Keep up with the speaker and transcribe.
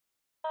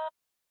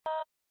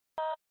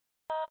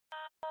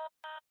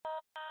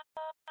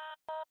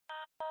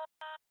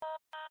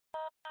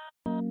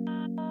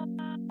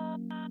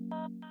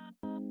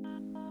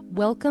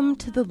Welcome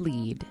to The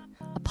Lead,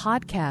 a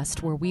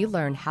podcast where we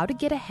learn how to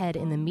get ahead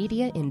in the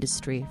media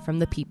industry from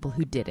the people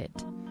who did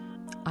it.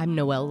 I'm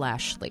Noelle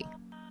Lashley.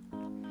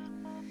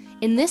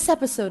 In this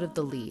episode of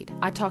The Lead,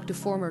 I talked to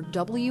former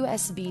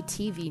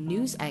WSB-TV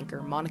news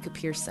anchor Monica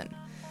Pearson.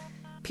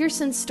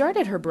 Pearson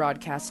started her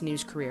broadcast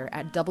news career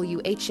at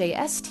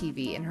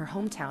WHAS-TV in her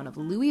hometown of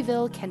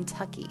Louisville,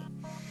 Kentucky.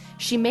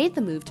 She made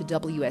the move to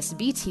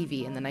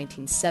WSB-TV in the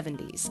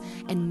 1970s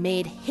and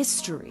made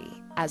history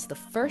as the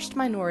first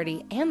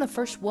minority and the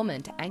first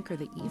woman to anchor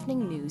the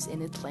evening news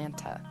in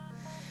Atlanta.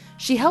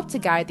 She helped to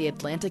guide the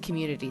Atlanta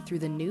community through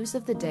the news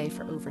of the day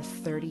for over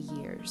 30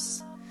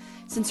 years.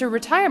 Since her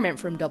retirement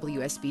from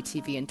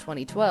WSB-TV in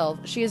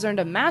 2012, she has earned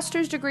a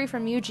master's degree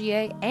from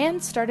UGA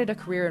and started a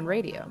career in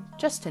radio,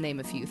 just to name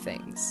a few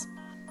things.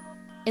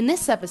 In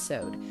this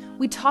episode,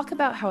 we talk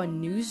about how a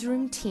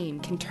newsroom team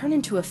can turn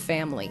into a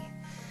family,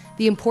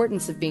 the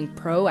importance of being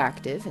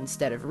proactive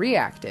instead of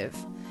reactive,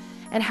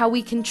 and how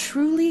we can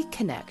truly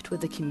connect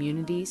with the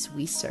communities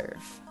we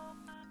serve.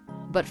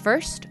 But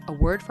first, a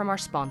word from our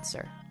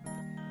sponsor.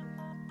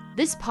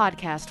 This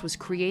podcast was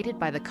created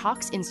by the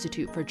Cox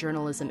Institute for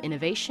Journalism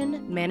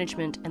Innovation,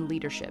 Management, and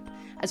Leadership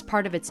as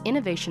part of its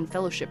Innovation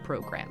Fellowship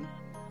Program.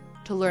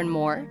 To learn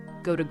more,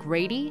 go to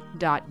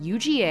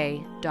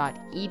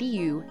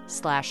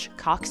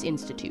grady.uga.edu/Cox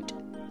Institute.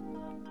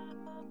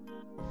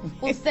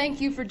 Well,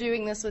 thank you for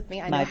doing this with me.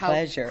 I know how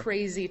pleasure.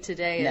 Crazy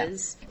today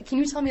is. Can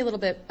you tell me a little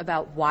bit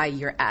about why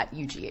you're at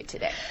UGA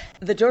today?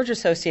 The Georgia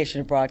Association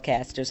of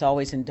Broadcasters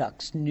always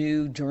inducts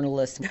new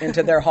journalists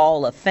into their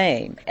Hall of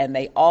Fame, and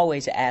they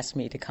always ask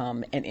me to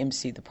come and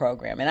MC the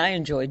program. And I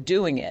enjoy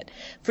doing it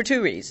for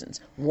two reasons.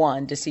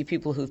 One, to see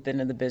people who've been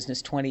in the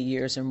business 20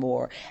 years or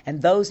more,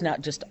 and those not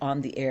just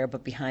on the air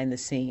but behind the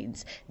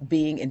scenes,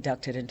 being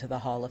inducted into the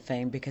Hall of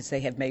Fame because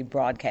they have made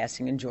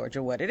broadcasting in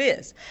Georgia what it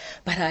is.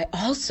 But I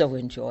also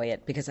enjoy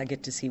it because I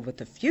get to see what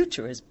the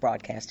future is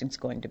broadcasting is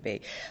going to be.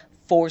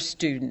 4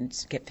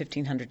 students get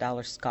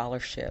 $1,500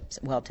 scholarships.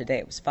 Well, today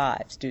it was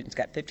 5 students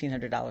got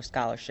 $1,500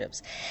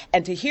 scholarships.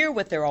 And to hear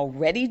what they're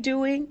already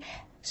doing,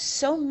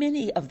 so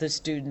many of the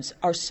students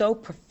are so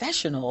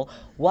professional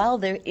while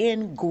they're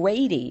in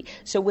Grady.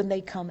 So when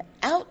they come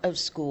out of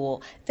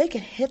school, they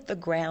can hit the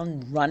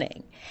ground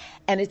running.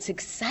 And it's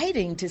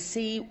exciting to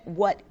see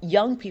what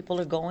young people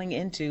are going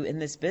into in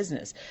this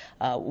business.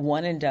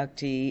 One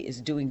inductee is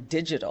doing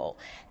digital,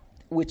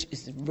 which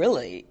is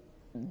really,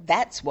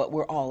 that's what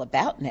we're all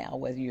about now.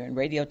 Whether you're in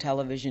radio,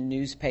 television,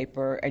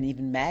 newspaper, and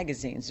even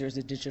magazines, there's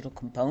a digital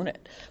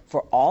component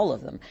for all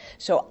of them.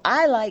 So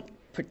I like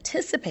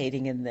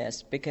participating in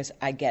this because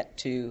I get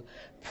to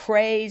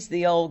praise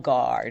the old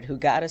guard who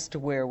got us to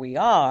where we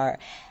are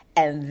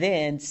and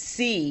then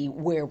see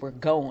where we're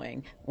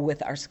going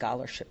with our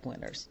scholarship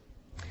winners.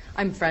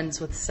 I'm friends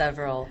with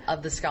several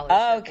of the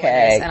scholarship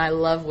winners, and I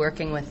love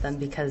working with them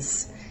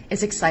because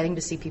it's exciting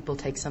to see people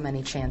take so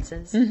many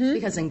chances. Mm-hmm.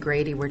 Because in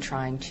Grady, we're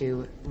trying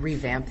to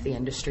revamp the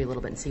industry a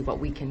little bit and see what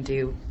we can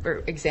do.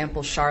 For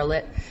example,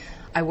 Charlotte,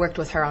 I worked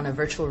with her on a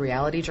virtual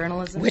reality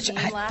journalism which team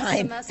I last find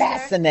semester.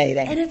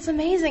 Fascinating. And it's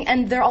amazing.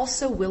 And they're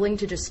also willing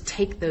to just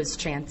take those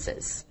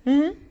chances.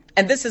 Mm-hmm.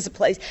 And this is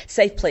a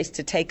safe place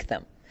to take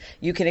them.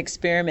 You can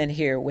experiment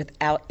here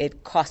without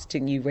it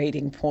costing you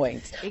rating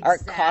points or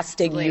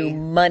costing you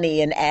money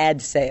in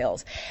ad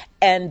sales.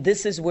 And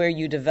this is where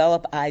you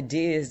develop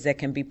ideas that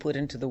can be put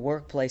into the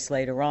workplace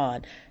later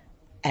on.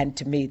 And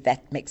to me,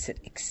 that makes it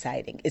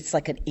exciting. It's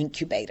like an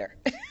incubator.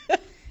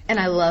 And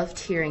I loved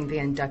hearing the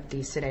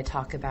inductees today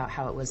talk about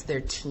how it was their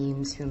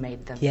teams who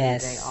made them who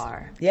they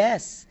are.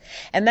 Yes.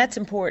 And that's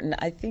important.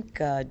 I think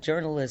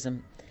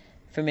journalism,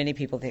 for many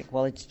people, think,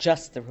 well, it's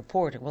just the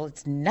reporter. Well,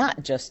 it's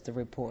not just the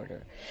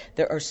reporter.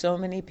 There are so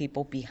many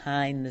people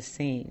behind the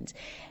scenes.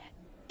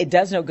 It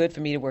does no good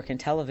for me to work in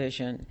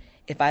television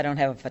if I don't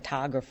have a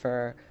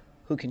photographer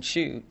who can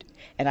shoot,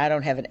 and I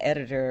don't have an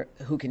editor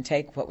who can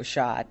take what was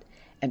shot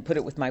and put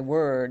it with my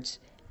words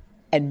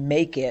and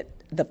make it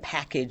the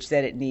package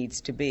that it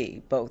needs to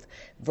be, both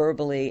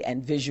verbally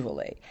and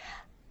visually.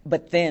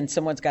 But then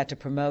someone's got to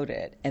promote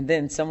it, and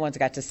then someone's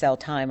got to sell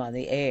time on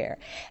the air.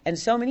 And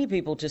so many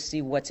people just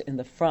see what's in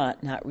the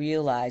front, not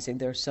realizing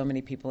there are so many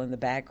people in the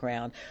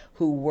background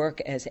who work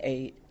as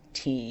a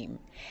team.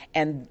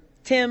 And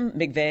Tim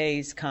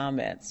McVeigh's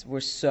comments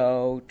were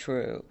so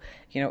true.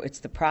 You know, it's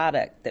the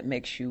product that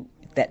makes you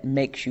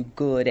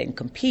good and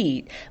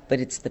compete,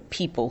 but it's the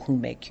people who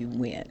make you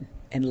win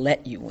and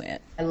let you win.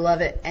 I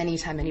love it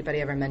anytime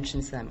anybody ever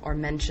mentions them or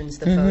mentions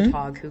the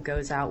photog who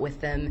goes out with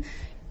them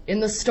in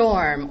the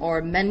storm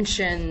or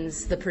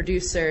mentions the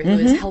producer who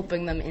is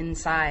helping them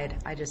inside.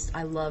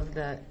 I love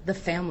the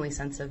family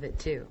sense of it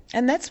too.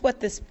 And that's what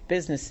this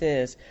business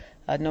is.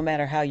 no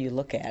matter how you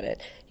look at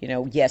it.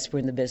 Yes, we're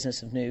in the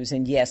business of news,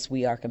 and yes,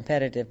 we are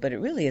competitive, but it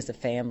really is a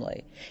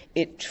family.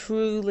 It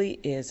truly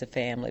is a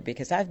family,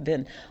 because I've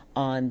been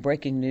on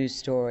breaking news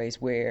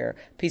stories where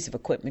a piece of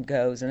equipment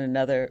goes and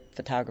another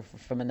photographer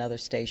from another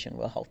station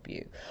will help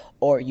you,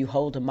 or you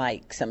hold a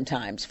mic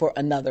sometimes for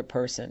another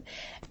person.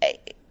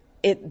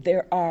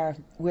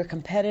 We're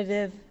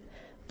competitive,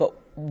 but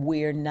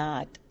we're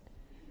not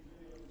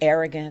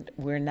arrogant,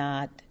 we're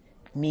not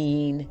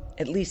mean,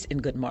 at least in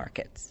good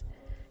markets.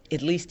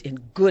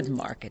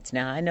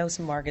 Now, I know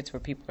some markets where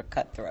people are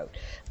cutthroat,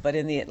 but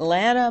in the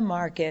Atlanta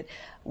market,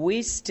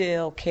 we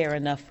still care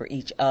enough for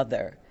each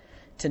other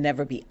to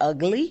never be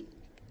ugly.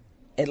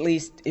 At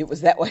least it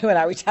was that way when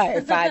I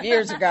retired 5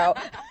 years ago.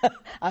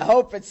 I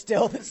hope it's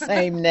still the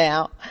same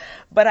now.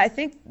 But I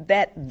think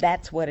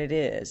that's what it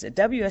is. At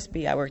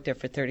WSB, I worked there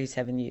for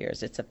 37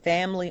 years. It's a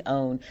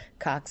family-owned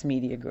Cox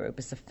Media Group.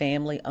 It's a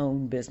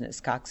family-owned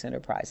business, Cox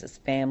Enterprises,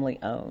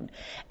 family-owned.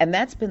 And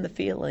that's been the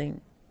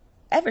feeling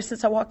ever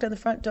since I walked in the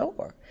front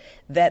door,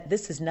 that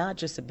this is not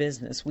just a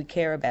business. We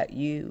care about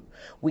you.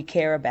 We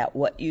care about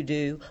what you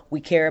do. We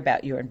care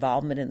about your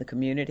involvement in the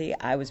community.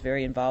 I was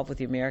very involved with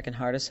the American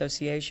Heart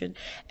Association,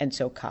 and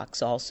so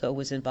Cox also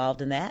was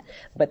involved in that.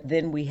 But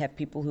then we have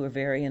people who are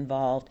very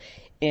involved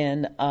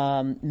in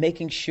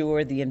making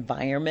sure the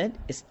environment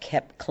is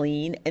kept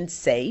clean and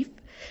safe.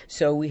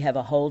 So we have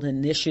a whole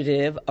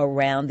initiative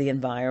around the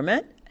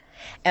environment.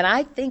 And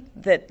I think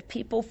that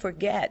people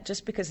forget,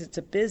 just because it's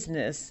a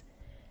business,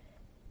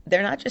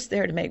 they're not just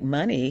there to make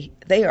money,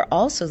 they are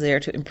also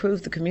there to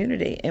improve the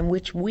community in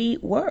which we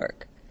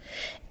work.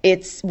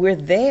 We're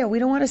there, we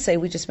don't want to say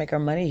we just make our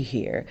money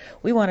here.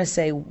 We want to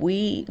say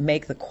we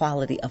make the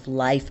quality of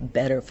life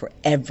better for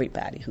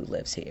everybody who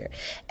lives here.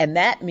 And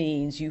that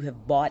means you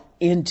have bought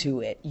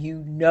into it.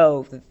 You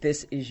know that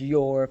this is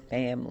your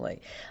family.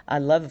 I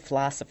love the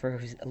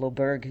philosopher,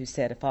 Loberg, who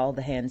said, if all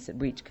the hands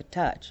that reach could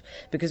touch.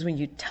 Because when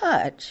you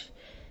touch,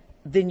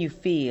 then you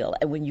feel,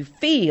 and when you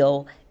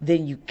feel,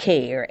 then you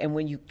care, and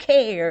when you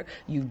care,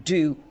 you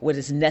do what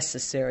is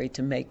necessary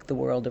to make the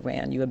world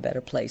around you a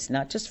better place,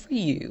 not just for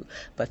you,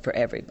 but for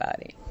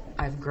everybody.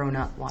 I've grown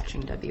up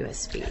watching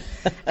WSB,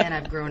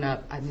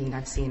 and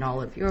I've seen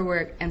all of your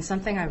work, and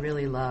something I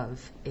really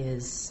love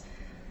is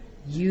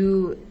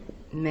you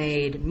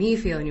made me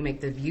feel, and you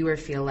make the viewer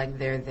feel like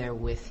they're there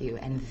with you,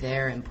 and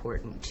they're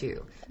important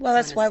too. Well,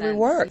 that's why we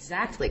work.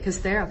 Exactly, because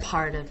they're a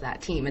part of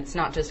that team. It's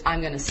not just, I'm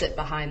going to sit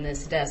behind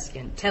this desk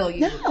and tell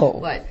you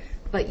what,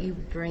 but you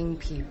bring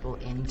people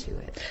into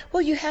it.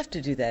 Well, you have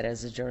to do that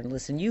as a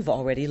journalist, and you've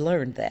already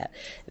learned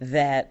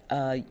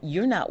that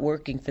you're not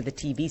working for the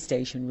TV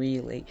station,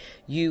 really.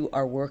 You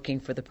are working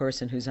for the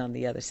person who's on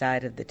the other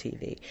side of the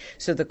TV.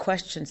 So the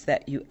questions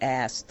that you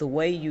ask, the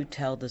way you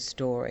tell the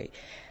story,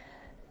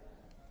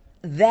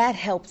 that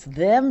helps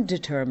them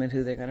determine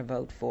who they're going to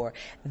vote for.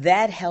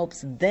 That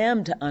helps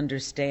them to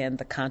understand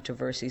the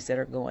controversies that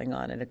are going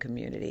on in a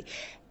community.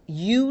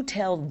 You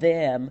tell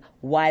them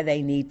why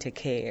they need to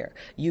care.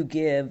 You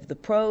give the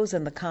pros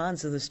and the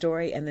cons of the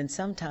story, and then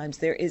sometimes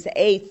there is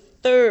a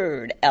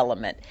third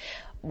element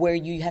where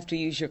you have to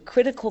use your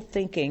critical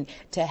thinking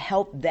to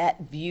help that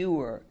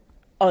viewer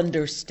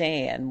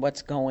understand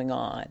what's going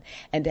on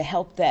and to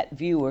help that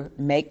viewer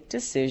make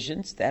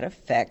decisions that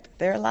affect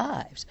their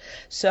lives.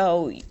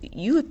 So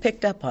you have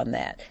picked up on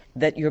that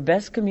your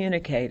best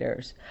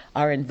communicators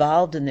are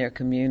involved in their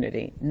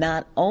community,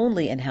 not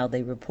only in how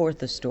they report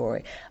the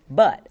story,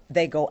 but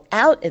they go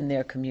out in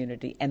their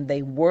community and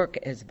they work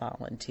as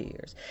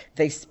volunteers.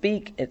 They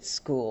speak at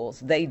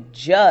schools. They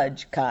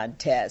judge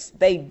contests.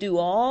 They do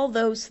all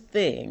those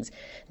things.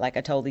 Like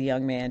I told the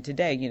young man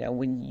today,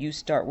 when you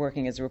start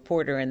working as a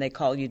reporter and they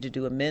call you to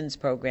do a men's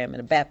program in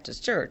a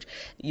Baptist church,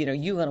 you're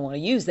going to want to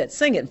use that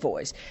singing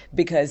voice,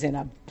 because in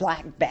a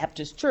Black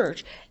Baptist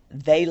church,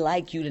 they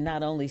like you to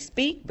not only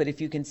speak, but if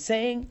you can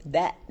sing,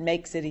 that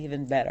makes it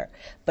even better.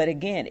 But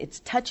again, it's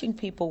touching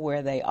people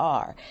where they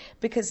are.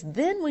 Because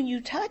then when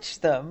you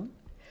touch them,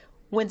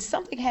 when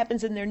something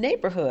happens in their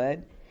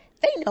neighborhood,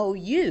 they know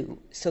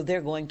you, so they're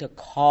going to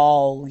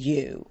call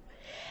you.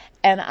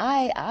 And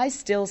I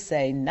still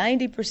say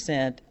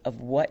 90%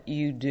 of what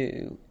you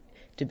do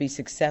to be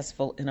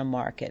successful in a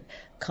market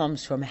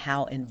comes from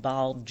how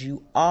involved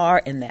you are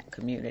in that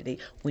community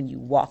when you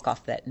walk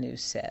off that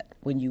news set,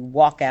 when you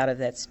walk out of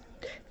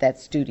that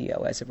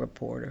studio as a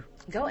reporter.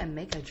 Go and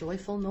make a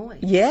joyful noise.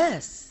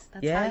 Yes.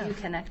 That's how you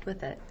connect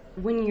with it.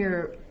 When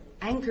you're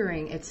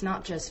anchoring, it's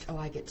not just,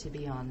 I get to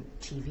be on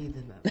TV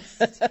the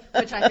most,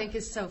 which I think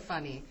is so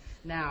funny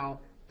now.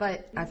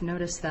 But I've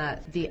noticed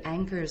that the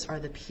anchors are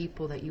the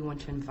people that you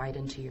want to invite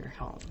into your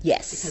home.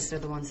 Yes. Because they're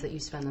the ones that you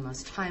spend the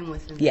most time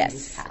with in the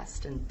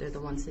newscast, and they're the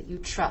ones that you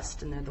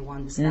trust, and they're the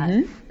ones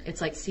that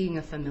it's like seeing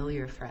a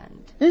familiar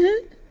friend.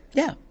 Mm-hmm.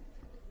 Yeah.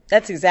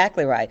 That's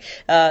exactly right.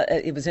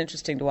 It was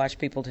interesting to watch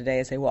people today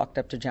as they walked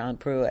up to John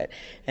Pruitt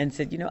and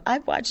said,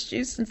 I've watched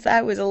you since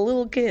I was a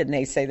little kid. And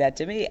they say that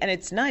to me. And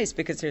it's nice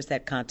because there's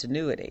that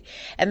continuity.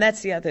 And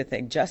that's the other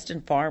thing.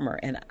 Justin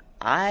Farmer and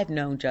I've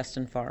known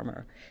Justin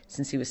Farmer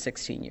since he was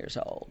 16 years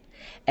old.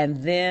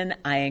 And then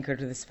I anchored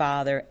with his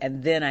father,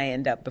 and then I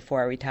end up,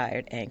 before I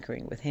retired,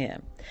 anchoring with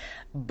him.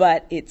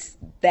 But it's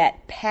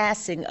that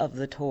passing of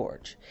the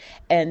torch.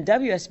 And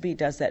WSB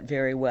does that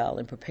very well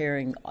in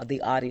preparing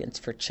the audience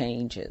for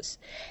changes.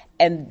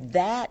 And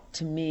that,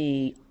 to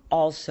me,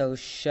 also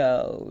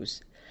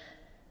shows...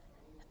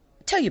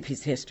 Tell you a piece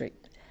of history.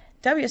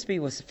 WSB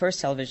was the first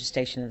television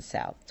station in the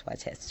South. That's why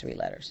it has 3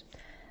 letters.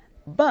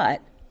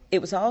 But it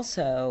was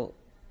also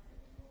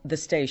the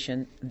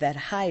station that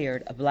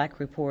hired a black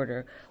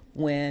reporter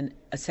when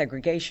a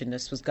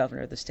segregationist was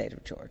governor of the state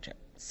of Georgia.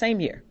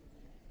 Same year,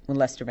 when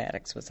Lester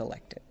Maddox was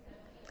elected.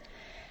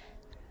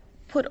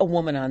 Put a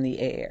woman on the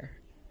air,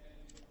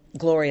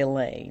 Gloria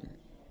Lane,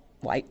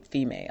 white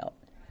female.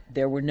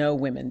 There were no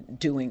women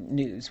doing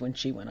news when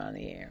she went on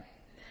the air.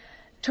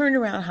 Turned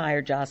around,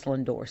 hired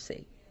Jocelyn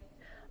Dorsey.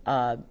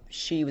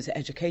 She was an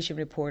education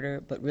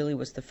reporter, but really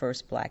was the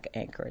first black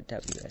anchor at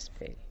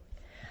WSB.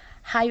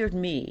 Hired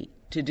me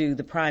to do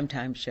the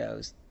primetime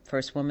shows,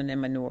 first woman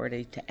and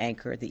minority to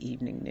anchor the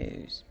evening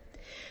news.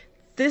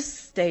 This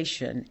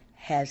station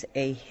has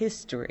a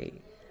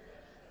history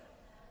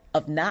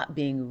of not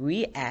being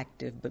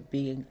reactive, but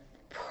being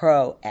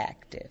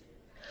proactive.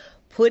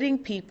 Putting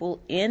people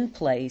in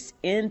place,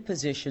 in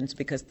positions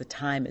because the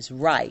time is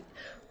right,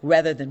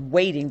 rather than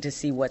waiting to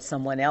see what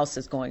someone else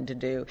is going to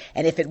do.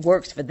 And if it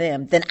works for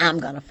them, then I'm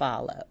going to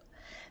follow.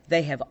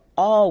 They have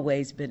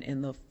always been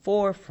in the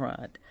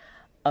forefront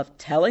of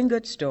telling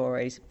good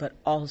stories, but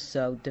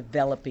also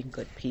developing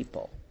good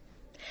people.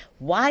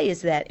 Why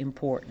is that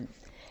important?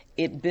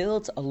 It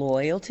builds a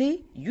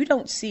loyalty. You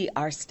don't see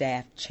our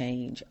staff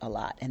change a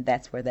lot, and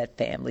that's where that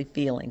family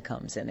feeling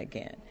comes in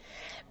again,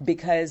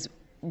 because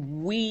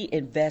we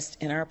invest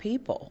in our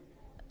people.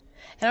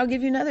 And I'll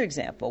give you another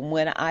example.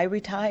 When I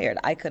retired,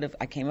 I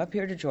came up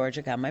here to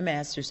Georgia, got my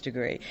master's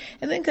degree,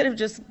 and then could have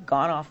just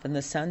gone off in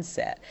the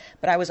sunset.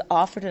 But I was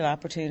offered an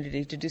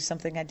opportunity to do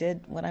something I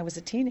did when I was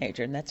a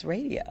teenager, and that's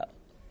radio.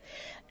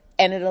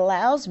 And it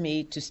allows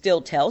me to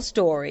still tell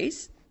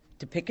stories,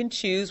 to pick and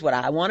choose what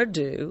I want to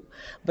do,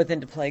 but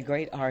then to play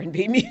great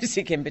R&B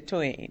music in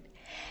between.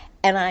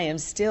 And I am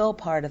still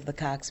part of the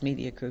Cox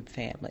Media Group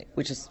family,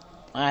 which is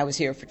why I was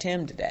here for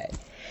Tim today.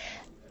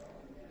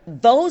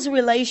 Those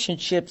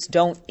relationships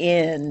don't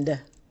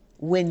end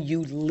when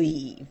you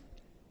leave.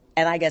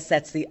 And I guess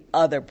that's the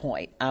other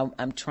point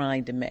I'm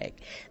trying to make.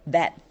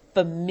 That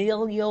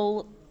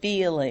familial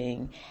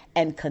feeling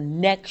and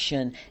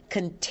connection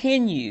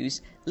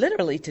continues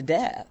literally to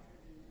death.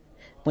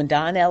 When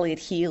Don Elliott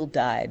Heel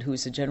died, who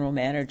was the general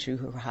manager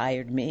who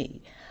hired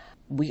me,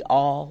 we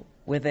all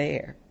were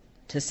there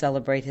to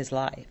celebrate his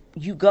life.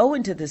 You go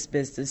into this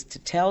business to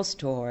tell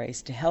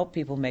stories, to help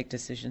people make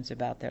decisions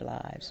about their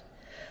lives.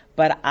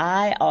 But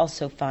I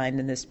also find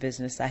in this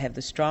business I have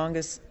the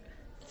strongest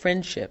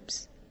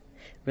friendships,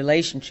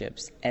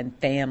 relationships, and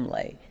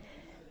family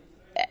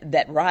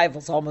that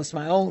rivals almost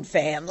my own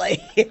family.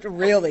 It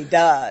really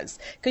does.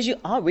 Because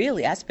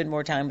I spend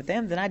more time with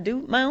them than I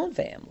do my own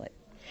family.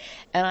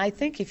 And I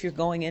think if you're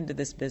going into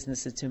this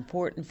business, it's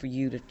important for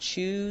you to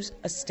choose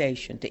a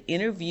station, to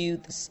interview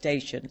the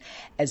station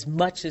as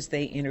much as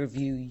they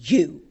interview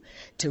you,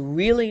 to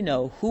really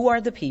know who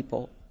are the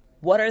people,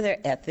 what are their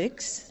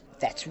ethics.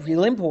 That's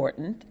real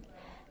important.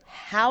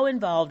 How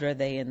involved are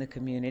they in the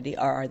community,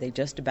 or are they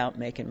just about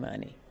making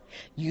money?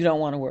 You don't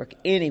want to work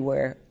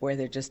anywhere where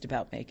they're just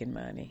about making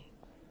money.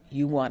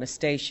 You want a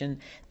station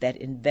that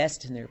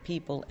invests in their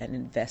people and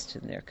invests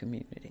in their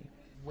community.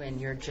 When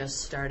you're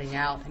just starting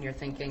out and you're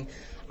thinking,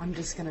 I'm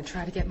just going to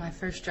try to get my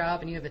first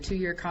job, and you have a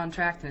 2-year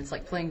contract, and it's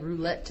like playing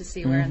roulette to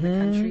see where in the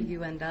country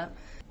you end up,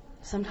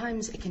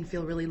 sometimes it can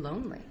feel really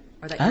lonely.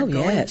 Or that you're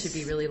going to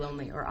be really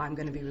lonely, or I'm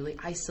going to be really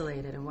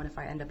isolated, and what if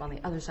I end up on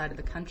the other side of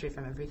the country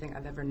from everything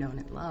I've ever known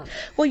and loved?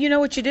 Well, you know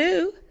what you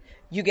do?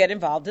 You get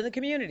involved in the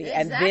community,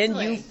 and then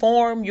you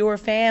form your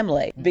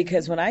family.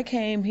 Because when I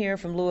came here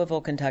from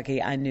Louisville,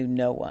 Kentucky, I knew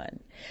no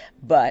one.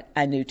 But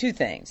I knew 2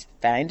 things: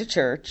 find a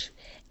church,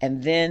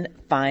 and then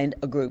find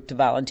a group to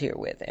volunteer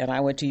with. And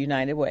I went to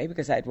United Way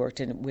because I'd worked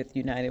with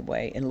United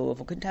Way in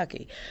Louisville,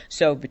 Kentucky.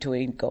 So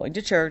between going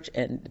to church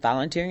and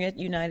volunteering at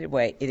United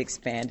Way, it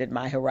expanded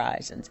my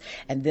horizons.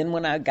 And then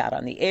when I got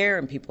on the air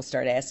and people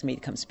started asking me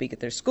to come speak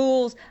at their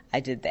schools, I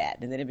did that.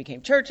 And then it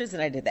became churches,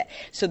 and I did that.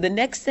 So the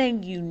next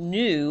thing you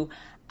knew,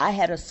 I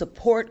had a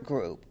support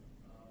group.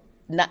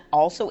 Not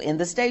also in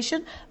the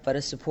station, but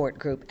a support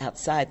group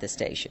outside the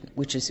station,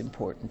 which is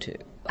important too.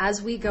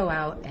 As we go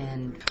out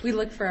and we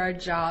look for our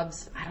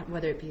jobs,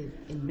 whether it be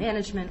in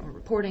management or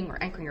reporting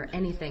or anchoring or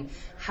anything,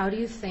 how do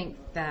you think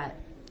that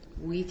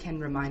we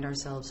can remind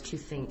ourselves to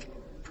think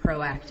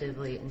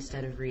proactively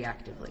instead of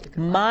reactively?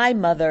 My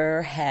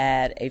mother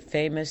had a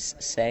famous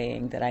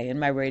saying that I end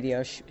my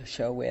radio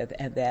show with,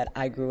 and that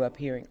I grew up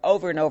hearing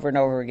over and over and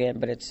over again,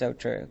 but it's so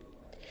true.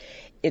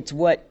 It's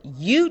what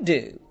you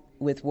do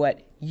with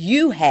what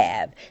you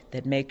have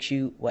that makes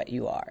you what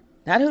you are.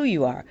 Not who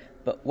you are,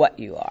 but what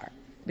you are.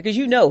 Because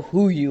you know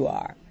who you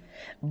are.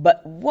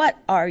 But what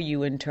are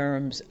you in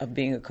terms of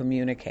being a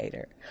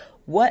communicator?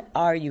 What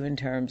are you in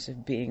terms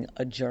of being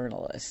a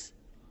journalist?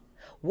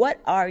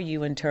 What are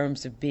you in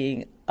terms of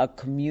being a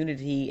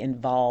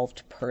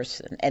community-involved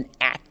person, an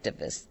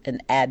activist,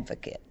 an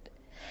advocate?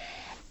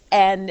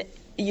 And,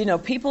 you know,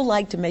 people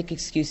like to make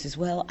excuses.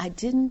 Well, I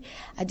didn't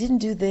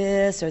do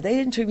this, or they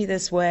didn't treat me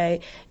this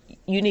way.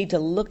 You need to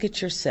look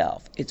at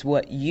yourself. It's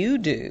what you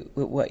do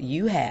with what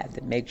you have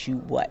that makes you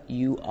what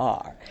you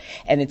are.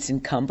 And it's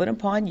incumbent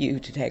upon you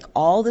to take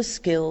all the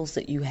skills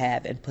that you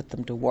have and put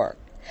them to work.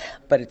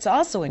 But it's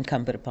also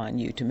incumbent upon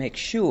you to make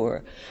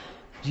sure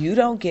you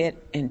don't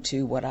get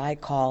into what I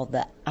call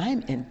the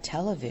I'm in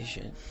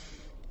television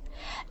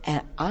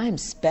and I'm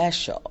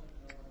special,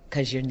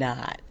 because you're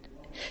not.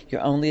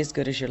 You're only as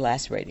good as your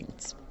last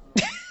ratings.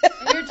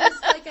 And you're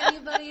just like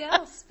anybody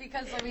else,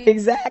 because I mean,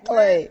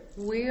 exactly.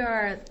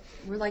 We're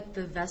like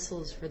the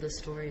vessels for the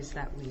stories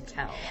that we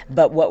tell.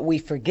 But what we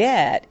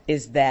forget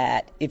is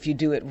that if you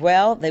do it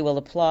well, they will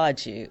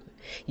applaud you.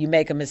 You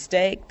make a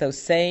mistake,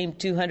 those same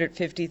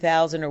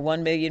 250,000 or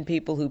 1 million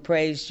people who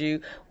praised you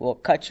will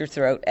cut your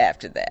throat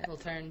after that. Will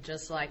turn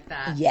just like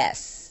that.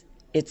 Yes,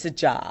 it's a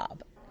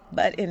job.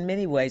 But in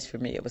many ways for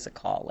me, it was a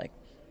calling.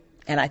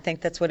 And I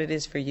think that's what it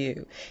is for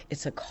you.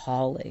 It's a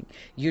calling.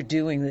 You're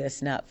doing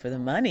this not for the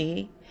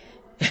money,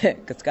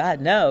 because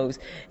God knows,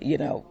 you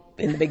know,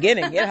 in the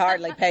beginning, it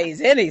hardly pays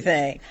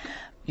anything.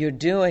 You're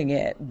doing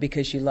it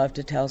because you love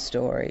to tell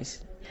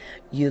stories.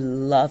 You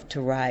love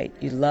to write,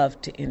 you love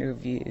to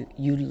interview,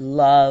 you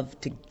love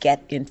to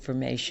get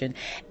information,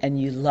 and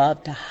you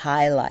love to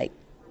highlight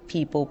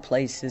people,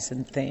 places,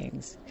 and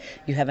things.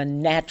 You have a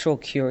natural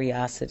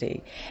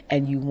curiosity,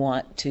 and you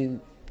want to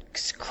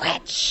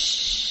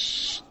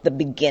scratch the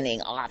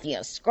beginning off,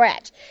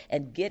 scratch,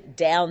 and get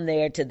down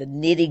there to the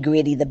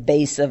nitty-gritty, the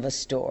base of a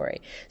story,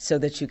 so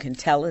that you can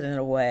tell it in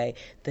a way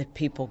that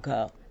people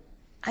go,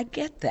 I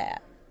get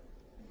that.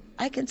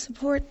 I can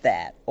support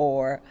that,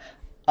 or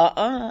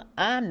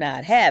I'm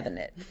not having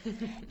it.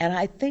 And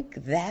I think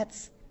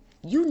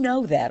you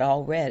know that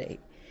already.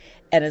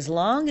 And as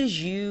long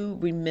as you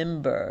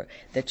remember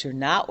that you're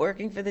not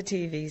working for the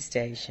TV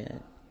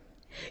station,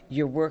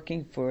 you're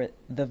working for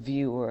the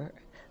viewer,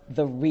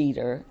 the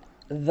reader,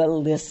 the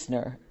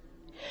listener,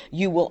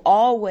 you will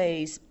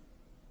always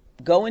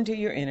go into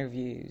your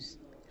interviews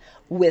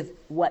with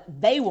what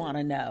they want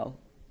to know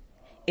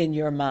in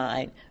your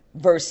mind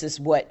versus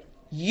what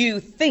you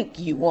think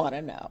you want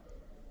to know.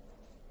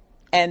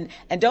 And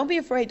don't be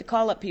afraid to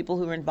call up people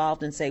who are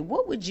involved and say,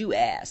 what would you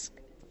ask?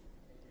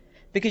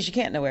 Because you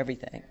can't know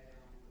everything.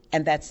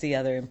 And that's the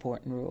other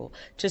important rule.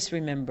 Just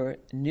remember,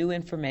 new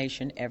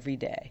information every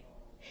day.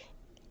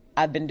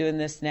 I've been doing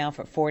this now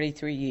for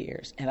 43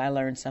 years, and I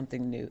learn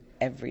something new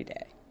every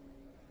day.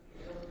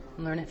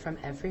 Learn it from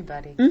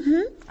everybody.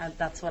 Mm-hmm.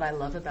 That's what I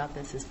love about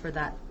this, is for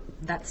that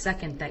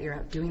second that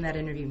you're doing that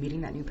interview,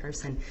 meeting that new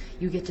person,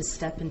 you get to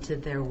step into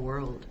their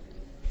world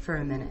for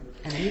a minute,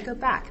 and then you go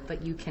back,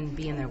 but you can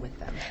be in there with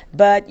them.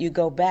 But you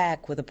go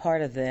back with a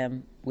part of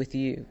them with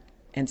you.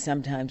 And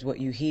sometimes what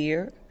you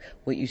hear,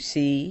 what you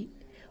see,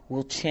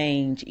 will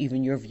change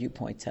even your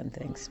viewpoints on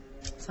things.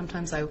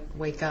 Sometimes I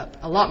wake up,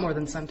 a lot more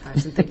than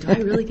sometimes, and think, do I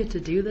really get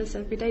to do this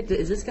every day?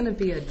 Is this going to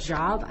be a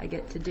job I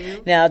get to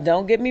do? Now,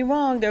 don't get me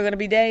wrong. There are going to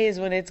be days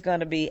when it's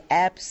going to be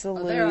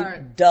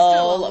absolute,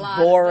 dull,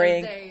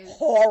 boring,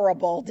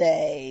 horrible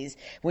days.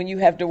 When you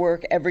have to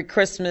work every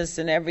Christmas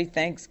and every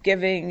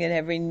Thanksgiving and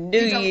every New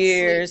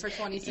Year's. Sleep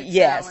for 26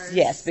 hours.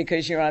 Yes,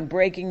 because you're on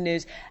breaking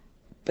news.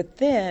 But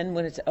then,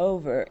 when it's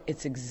over,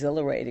 it's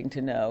exhilarating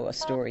to know a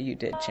story you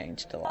did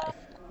change to life.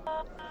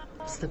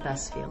 It's the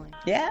best feeling.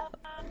 Yeah.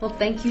 Well,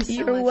 thank you so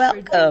much. You're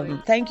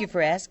welcome. Thank you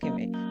for asking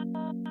me.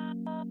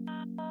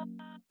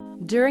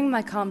 During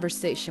my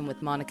conversation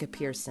with Monica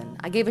Pearson,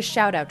 I gave a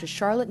shout out to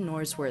Charlotte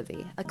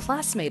Norsworthy, a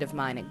classmate of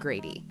mine at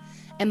Grady,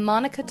 and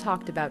Monica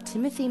talked about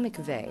Timothy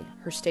McVeigh,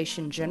 her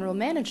station general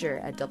manager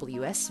at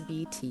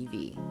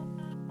WSB-TV.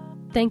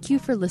 Thank you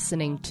for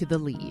listening to The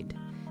Lead.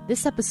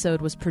 This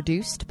episode was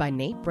produced by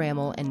Nate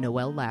Bramall and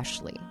Noelle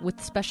Lashley,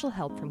 with special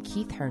help from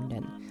Keith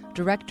Herndon,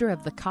 director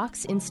of the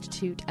Cox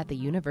Institute at the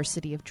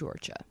University of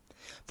Georgia.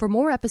 For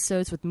more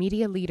episodes with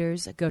media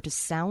leaders, go to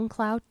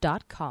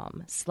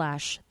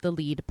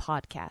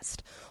soundcloud.com/theleadpodcast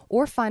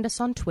or find us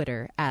on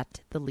Twitter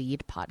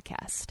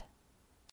 @theleadpodcast.